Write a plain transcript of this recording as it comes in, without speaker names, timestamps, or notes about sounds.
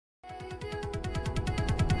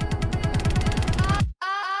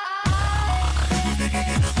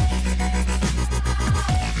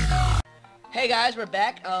Hey guys, we're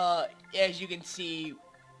back. As you can see,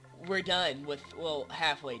 we're done with, well,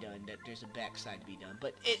 halfway done. There's a backside to be done,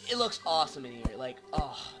 but it looks awesome in here. Like,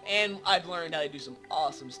 oh, and I've learned how to do some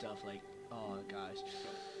awesome stuff. Like, oh gosh,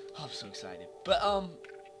 oh, I'm so excited. But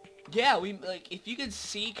yeah, if you could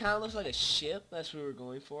see, kind of looks like a ship. That's what we're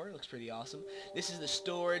going for. It looks pretty awesome. This is the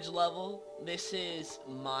storage level. This is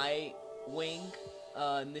my wing.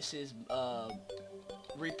 And this is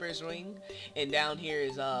Reaper's ring, and down here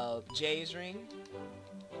is Jay's ring.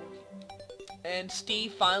 And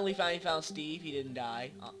Steve finally found Steve. He didn't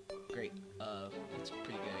die. Oh, great. That's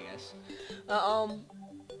pretty good, I guess.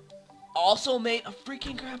 Also made a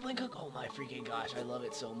freaking grappling hook. Oh my freaking gosh, I love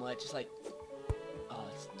it so much. It's like, oh,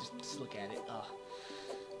 just look at it. Oh,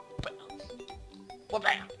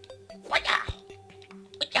 bam,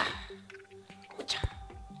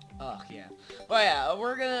 oh yeah. Well, yeah,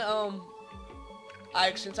 we're gonna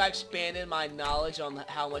since I expanded my knowledge on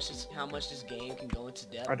how much this game can go into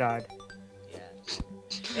depth. I died. Yeah.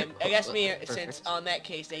 And I guess since on that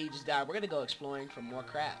case that he just died, we're gonna go exploring for more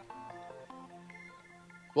crap.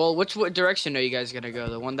 Well, what direction are you guys gonna go?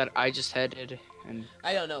 The one that I just headed, and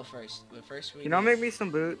I don't know first. But first we. You know, make me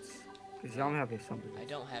some boots. Cause y'all have me some boots. I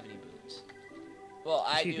don't have any boots. Well,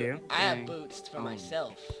 Yes, I do. I have boots for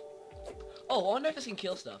myself. Oh, I wonder if this can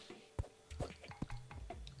kill stuff.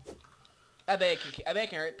 I bet it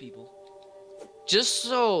can hurt people. just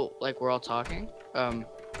so like we're all talking,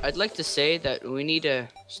 I'd like to say that we need to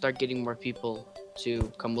start getting more people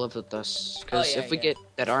to come live with us, because if we get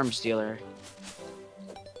that arms dealer,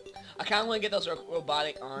 I kind of want to get those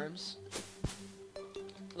robotic arms,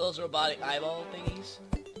 those robotic eyeball thingies.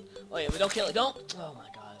 Oh yeah, but don't kill it. Don't. Oh my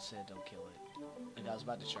god, I said don't kill it. Like I was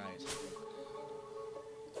about to try it.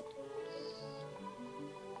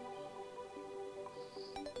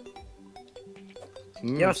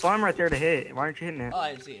 Yo, slime right there to hit. Why aren't you hitting it? Oh,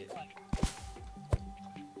 I didn't see it.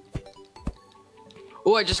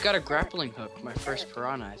 Oh, I just got a grappling hook. My first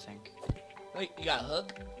piranha, I think. Wait, you got a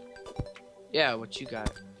hook? Yeah, what you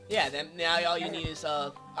got? Yeah, then now all you need is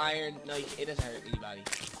iron. No, it doesn't hurt anybody.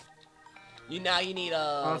 You need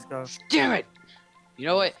Let's go. Damn it! You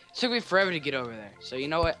know what? It took me forever to get over there. So you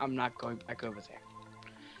know what? I'm not going back over there.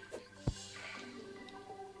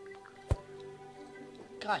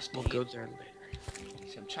 Gosh, We'll dang go it. there later.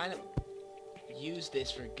 So I'm trying to use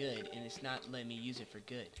this for good, and it's not letting me use it for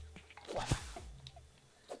good. Wow.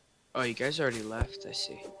 Oh, you guys already left. I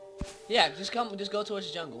see. Yeah, just go towards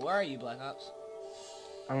the jungle. Where are you, Black Ops?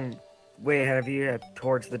 Way ahead of you,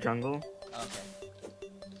 towards the jungle. Okay.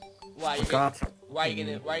 Why you going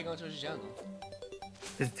towards the jungle?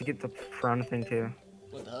 Just to get the front thing too.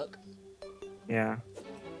 With the hook? Yeah.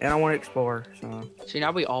 And I want to explore, so. See,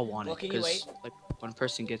 now we all want Well, it, can you wait? like one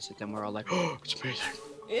person gets it, then we're all like, oh, it's amazing.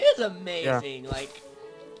 It is amazing. Yeah. Like,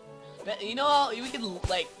 you know, we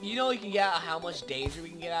can get out how much danger we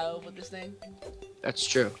can get out of with this thing. That's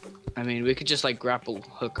true. I mean, we could just like grapple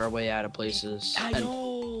hook our way out of places. I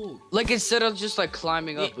know. Like instead of just like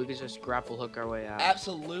climbing up, we could just grapple hook our way out.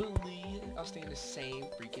 Absolutely. I was thinking the same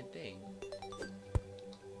freaking thing.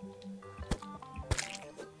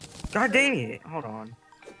 God dang it! Hold on.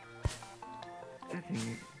 God dang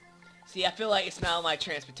it. See, I feel like it's now my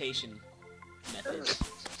transportation method.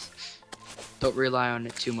 Don't rely on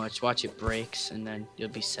it too much. Watch it breaks, and then you'll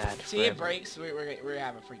be sad. See, forever. it breaks. We're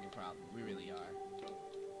having a freaking problem. We really are.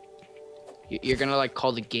 You're gonna like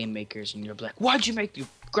call the game makers, and you're like, "Why'd you make the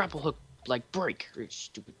grapple hook like break? You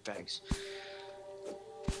stupid bags."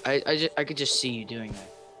 I could just see you doing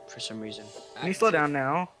that for some reason. Can you slow down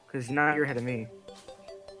now? Cause now you're ahead of me.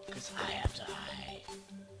 Cause I have to hide.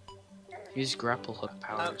 Use grapple hook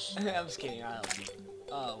powers. I'm just kidding. I'll help you.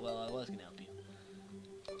 Oh well, I was gonna help you.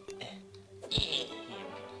 Yeah, here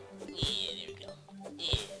we go. Yeah, there we go.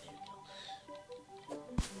 Yeah, there we go.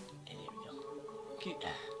 And there we go.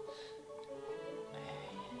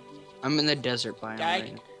 I'm in the desert biome Guy-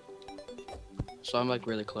 right now, so I'm like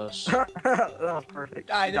really close. That was perfect.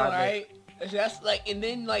 I You know, got right? That's like, and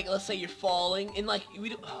then like, let's say you're falling, and like we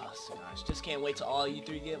do. Oh gosh, just can't wait till all you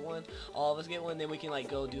three get one, all of us get one, then we can like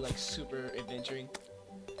go do like super adventuring.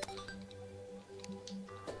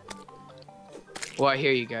 Well, I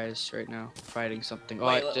hear you guys right now fighting something. Oh,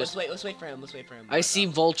 Wait, let's let's wait for him. Let's wait for him. I see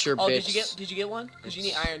vulture Oh, bits. did you get one? Cause you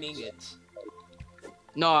need iron ingots.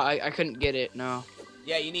 No, I couldn't get it. No.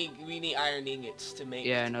 Yeah, we need iron ingots to make.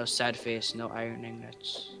 Yeah, no, sad face, no iron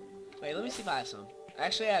ingots. Wait, let me see if I have some.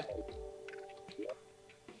 Actually, I have.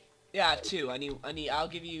 Yeah, I have two. I'll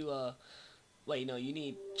give you. Wait, no, you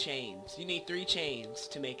need chains. You need 3 chains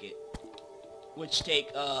to make it, which take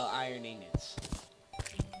iron ingots.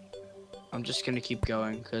 I'm just gonna keep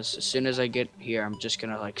going because as soon as I get here, I'm just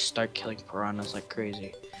gonna like start killing piranhas like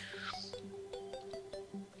crazy.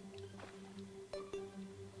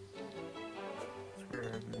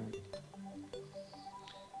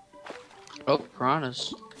 Oh,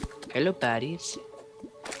 piranhas. Hello, baddies.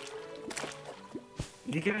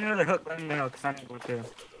 If you give me another hook, let me know, because I need one too.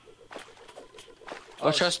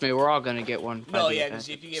 Oh, trust me, we're all gonna get one. No, yeah, because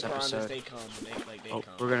if you get piranhas, they come. They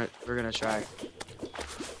come. We're gonna try.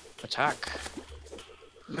 Attack.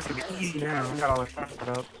 This will be easy now. We got all our stuff set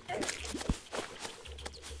up.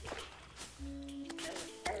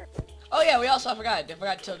 Oh yeah, I forgot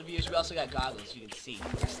to tell the viewers, we also got goggles. You can see,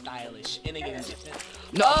 they're stylish, and they get instant.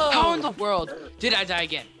 No, how in the world did I die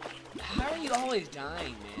again? How are you always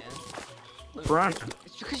dying, man? Run.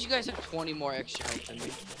 It's because you guys have 20 more extra health than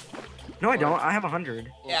me. No, I don't. I have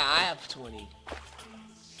 100. Yeah, I have 20.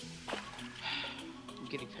 I'm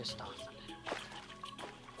getting pissed off.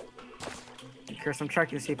 Chris, I'm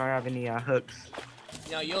checking to see if I have any hooks.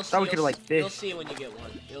 No, you'll see. Thought we could like fish. You'll see when you get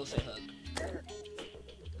one. It'll say hook.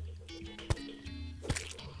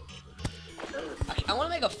 I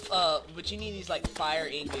want to make a but you need these like fire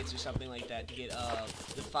ingots or something like that to get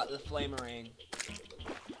the flamerang.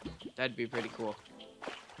 That'd be pretty cool.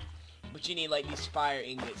 But you need like these fire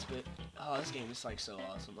ingots. But oh, this game is like so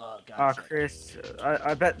awesome. Oh god. Chris,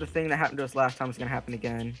 I bet the thing that happened to us last time is gonna happen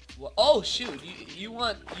again. Well, oh shoot, you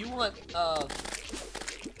want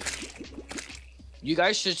You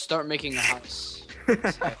guys should start making a house.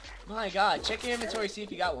 My god, check your inventory, see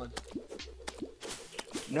if you got one.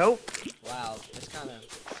 Nope. Wow, that's kind of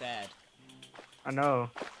sad. I know.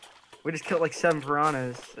 We just killed like 7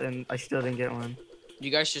 piranhas, and I still didn't get one.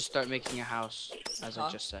 You guys should start making a house, as I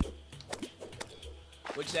just said.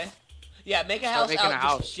 What'd you say? Yeah, make a Start house making out. a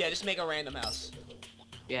house. Yeah, just make a random house.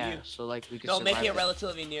 Yeah, so like we could. No, make survive it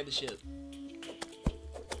relatively near the ship.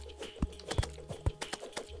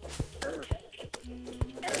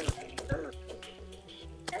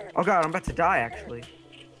 Oh god, I'm about to die actually.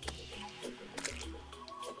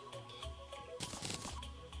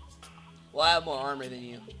 Well, I have more armor than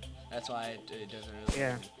you. That's why it doesn't really.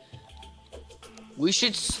 Yeah. We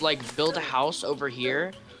should like build a house over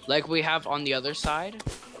here, like we have on the other side.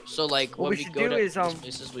 So like What when we should go do to is these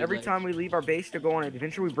places we every live. time we leave our base to go on an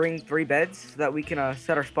adventure, we bring 3 beds so that we can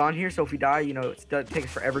set our spawn here. So if we die, you know, it does take us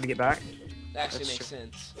forever to get back. That actually That's makes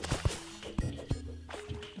sense.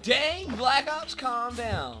 Dang, Black Ops, calm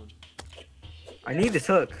down. I need this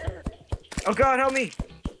hook. Oh god, help me!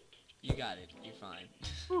 You got it. You're fine.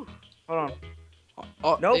 Whew. Hold on.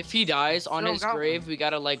 Oh, Nope. if he dies on Still his got grave, we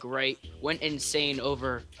gotta like went insane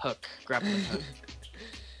over hook, grappling hook.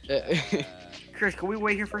 Chris, can we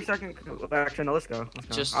wait here for a second? Actually, no, let's go.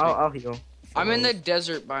 Just I'll heal. I'm in the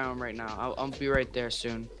desert biome right now. I'll be right there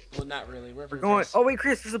soon. Well, not really. We're going. Oh wait,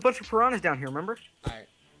 Chris, there's a bunch of piranhas down here. Remember? All right.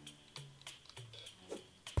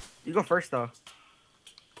 You go first though.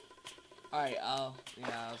 All right. I'll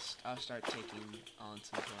start taking on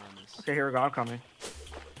some piranhas. Okay, here we go. I'm coming.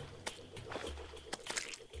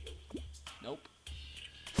 Nope.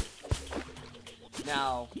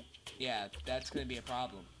 Now, yeah, that's gonna be a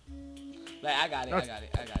problem. But I got it. I got it.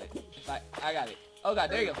 If I got it. Oh god,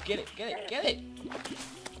 there you go. Get it.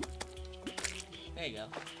 There you go.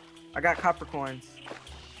 I got copper coins.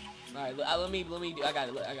 All right. Let me do. I got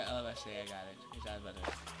it. I got it. Is that better?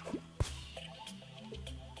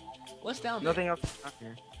 What's down there? Nothing else down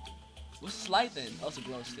here. What's this light then? Oh, it's a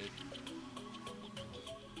glow stick.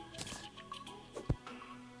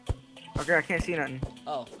 Okay, I can't see nothing.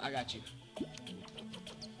 Oh, I got you.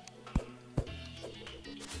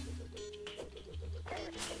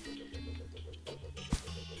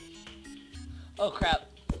 Oh crap.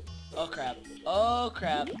 Oh crap. Oh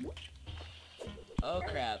crap. Oh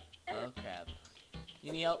crap. Oh crap.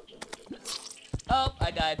 You need help? Oh, I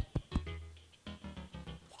died.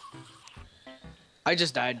 I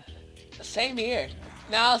just died. Same here.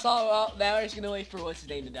 Now it's all well, now we're just gonna wait for what's his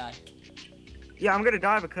name to die. Yeah, I'm gonna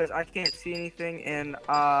die because I can't see anything and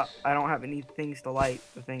I don't have any things to light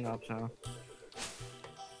the thing up, so.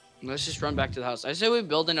 Let's just run back to the house. I say we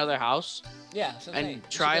build another house Yeah, so and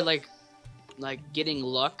try like getting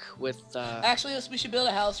luck with. Actually, we should build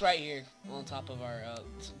a house right here on top of our.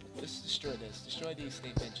 Let's destroy this. Destroy these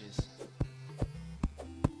snake benches.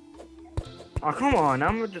 Oh come on!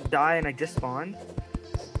 I'm gonna die and I just spawned.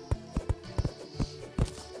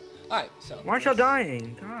 All right, so. Why aren't y'all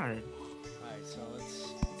dying? God. All right, so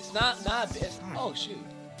it's not a bit. Oh shoot.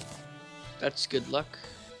 That's good luck.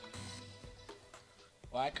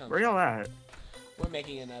 Well, I come. Where y'all at? We're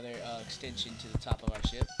making another extension to the top of our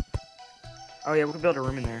ship. Oh yeah, we can build a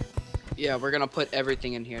room in there. Yeah, we're gonna put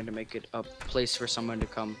everything in here to make it a place for someone to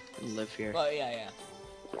come and live here. Well, yeah.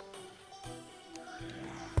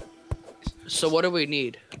 So what do we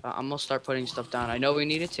need? I'm gonna start putting stuff down. I know we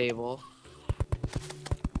need a table.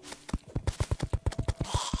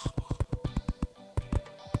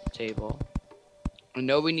 Table. I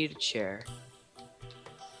know we need a chair.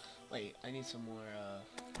 Wait, I need some more.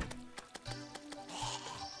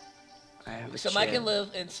 I have a Somebody chair. can live,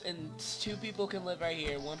 and 2 people can live right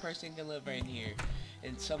here. 1 person can live right in here,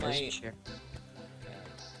 and There's somebody. a chair.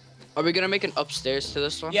 Are we gonna make an upstairs to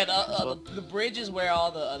this one? Yeah, Well, the bridge is where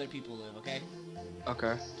all the other people live. Okay,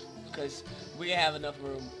 okay. because we have enough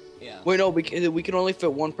room. Yeah. Wait, no, we can only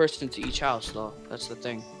fit 1 person to each house though. That's the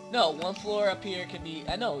thing. No, 1 floor up here can be.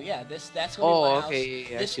 I know. Yeah, that's gonna be Oh, my okay,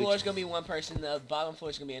 house. yeah, I This see what floor is gonna be 1 person. The bottom floor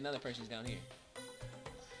is gonna be another person's down here.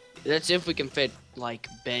 That's if we can fit like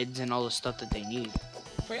beds and all the stuff that they need.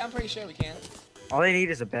 I'm pretty sure we can. All they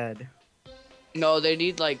need is a bed. No, they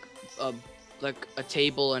need like a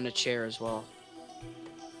table and a chair as well.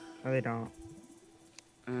 No, they don't.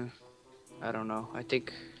 I don't know. I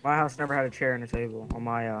think. My house never had a chair and a table on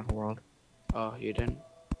my world. Oh, you didn't.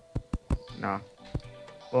 Nah.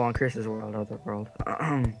 Well, on Chris's world, other world.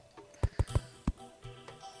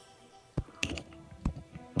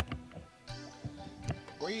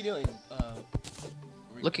 What are you doing?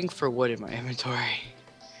 Looking for wood in my inventory.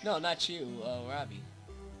 No, not you, Robbie.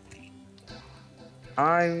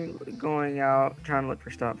 I'm going out trying to look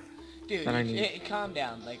for stuff. Dude, that I need. calm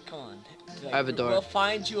down. Like, come on. Like, I have a door. We'll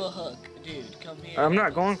find you a hook, dude. Come here. I'm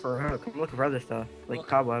not going for a hook. I'm looking for other stuff, like Okay.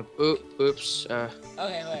 cobweb. Oops. Okay,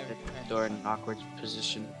 whatever. Door in an awkward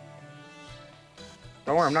position.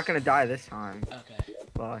 Don't worry, I'm not gonna die this time. Okay.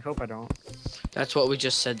 Well, I hope I don't. That's what we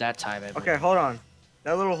just said that time. Edward. Okay, hold on.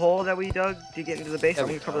 That little hole that we dug to get into the base, There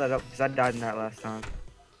I'm we gonna cover go. that up because I died in that last time.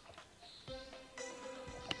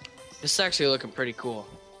 This is actually looking pretty cool.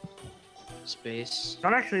 Space. There's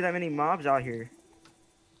not actually that many mobs out here.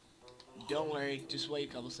 Don't worry. Just wait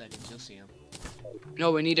a couple seconds. You'll see them.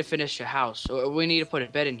 No, we need to finish a house. So we need to put a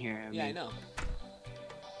bed in here. Yeah, I mean- know.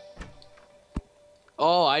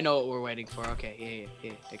 Oh, I know what we're waiting for. Okay,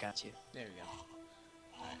 yeah, I got you. There we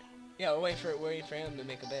go. Alright. Yeah, we're waiting for him to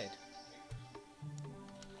make a bed.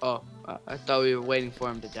 Oh, I thought we were waiting for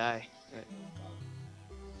him to die.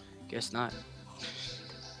 Guess not.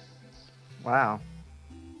 Wow.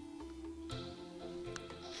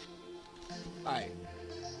 Alright.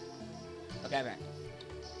 Okay, I'm back.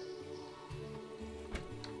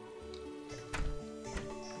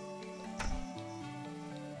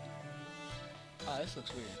 Oh, this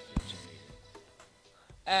looks weird.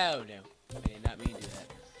 Oh no. I did not mean to do that.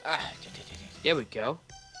 Ah, There we go.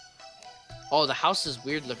 Oh, the house is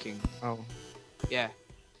weird looking. Oh. Yeah.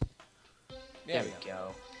 there we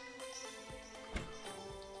go.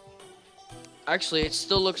 Actually, it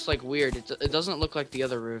still looks like weird. It doesn't look like the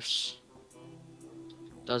other roofs.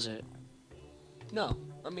 Does it? No,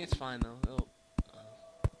 I mean it's fine though.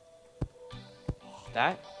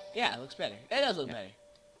 That? Yeah, it looks better. It does look better.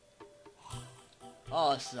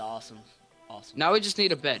 Oh, this is awesome. Awesome. Now we just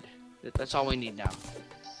need a bed. That's all we need now.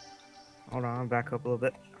 Hold on, back up a little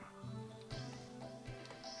bit.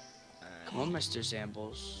 Come on, Mr.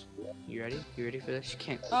 Zambles. You ready? You ready for this? You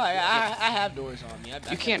can't. Oh yeah, I have doors on me.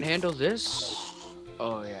 You can't handle this?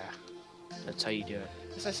 Oh yeah. That's how you do it.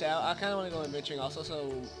 As I said, I kind of want to go adventuring also.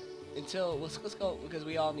 So until let's go because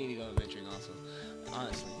we all need to go adventuring also.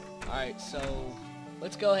 Honestly. All right, so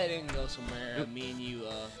let's go ahead and go somewhere. Me and you,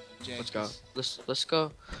 Jay. Let's go. Let's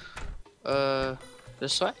go.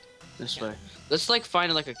 This way. This way. Let's like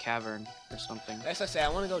find like a cavern or something. As I say, I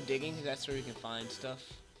want to go digging because that's where we can find stuff.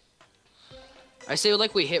 I say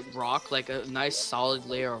like we hit rock, like a nice solid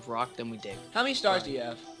layer of rock, then we dig. How many stars do you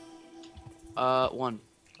have? 1.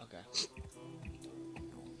 Okay.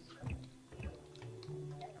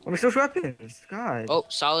 Let me switch weapons. God. Oh,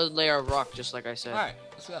 solid layer of rock, just like I said. All right,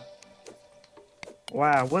 let's go.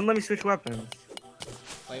 Wow. Wouldn't let me switch weapons.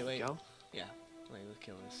 Wait. Go. Yeah. Wait, let's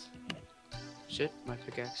kill this. Shit, my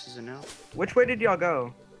pickaxe isn't out. Which way did y'all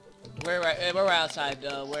go? We're outside.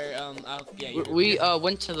 Yeah. We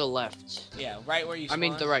went to the left. Yeah, right where you. I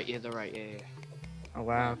mean spawned. the right. Yeah, the right. Yeah. Oh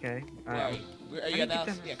wow. Okay. Where are you? Are you do at the you house?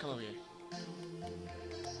 get them? Yeah, come over here.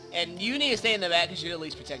 And you need to stay in the back because you're the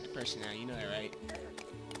least protected person now. You know that, right?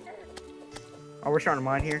 Oh, we're starting to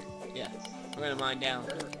mine here. Yeah. We're gonna mine down.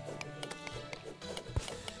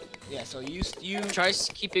 Yeah. So you. Try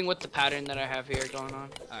keeping with the pattern that I have here going on.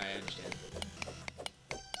 Alright, I understand.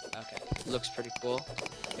 Okay. Looks pretty cool.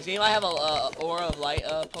 Does anybody have a aura of light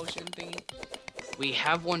potion thingy? We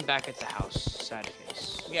have one back at the house. Sad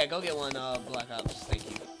face. Yeah, go get one. Black Ops. Thank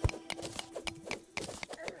you.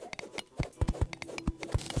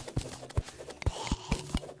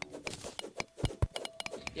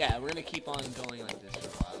 Yeah, we're gonna keep on going like this for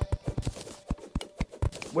a while.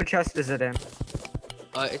 What chest is it in?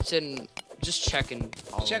 It's in. Just checking.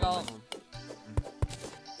 Check all of them.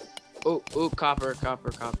 Oh, copper.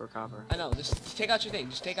 I know. Just take out your thing.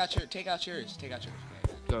 Just take out yours. Take out yours.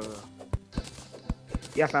 Go.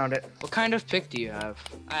 Yeah, I found it. What kind of pick do you have?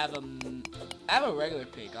 I have a regular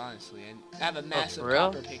pick, honestly, and I have a massive for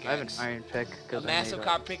real? copper pickaxe. I have an iron pick. A massive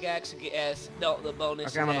copper pickaxe has the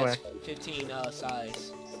bonus. Okay, I'm on the has way. 15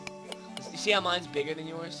 size. You see how mine's bigger than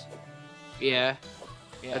yours? Yeah,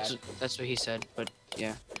 Yeah. that's what he said. But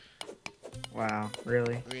yeah, Wow,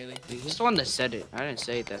 really? Really? he's the one that said it. I didn't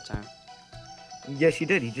say it that time. Yes, you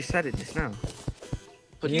did. You just said it just now.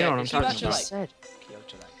 But You yeah, know what I'm he talking just about. said. Okay,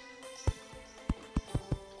 what you like?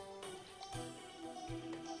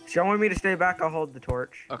 If you want me to stay back, I'll hold the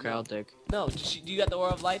torch. Okay, I'll dig. No, do you got the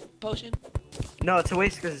Aura of Life potion? No, it's a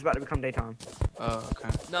waste because it's about to become daytime. Oh, okay.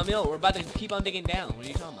 No, Mil, we're about to keep on digging down. What are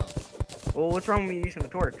you talking about? Well, what's wrong with me using the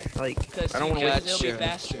torch? Like, Because I don't want to Yeah, waste. it'll sure, be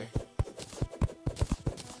faster.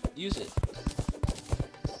 Use it.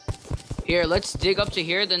 Here, let's dig up to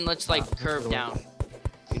here, then let's like Ah, that's curve cool. down.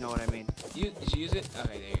 You know what I mean? Did you use it?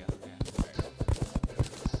 Okay, there you go.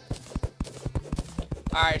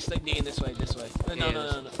 Yeah, Alright, so digging this way.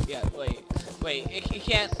 No. Yeah, wait. It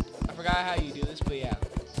can't. I forgot how you do this, but yeah.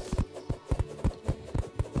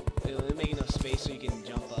 Wait, let me make enough space so you can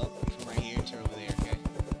jump up from right here to over there, okay?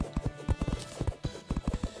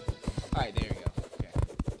 Alright, there we go. Okay.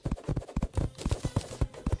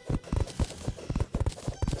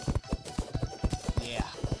 Yeah.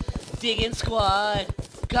 Digging squad!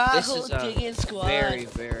 This Goggle is digging squad! very,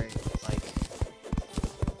 very like.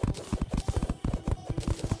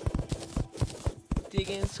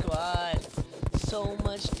 Digging squad. So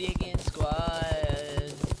much digging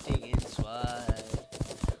squad. Digging squad.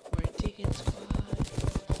 We're digging squad.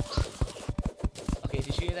 Okay,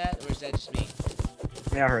 did you hear that? Or is that just me?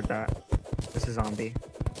 Yeah, I heard that. It's a zombie.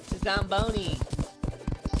 It's a Zamboni.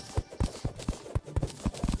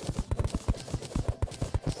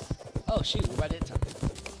 Oh shoot, we're about to hit something.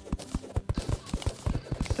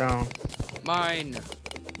 So, Mine.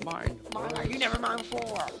 You never mind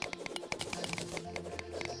before.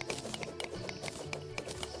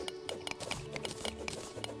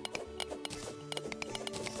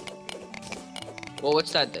 Well,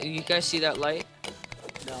 what's that? You guys see that light?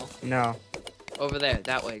 No. no. Over there,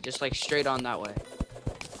 that way. Just like straight on that way.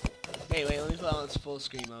 Hey, wait, let me put on full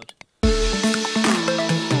screen mode.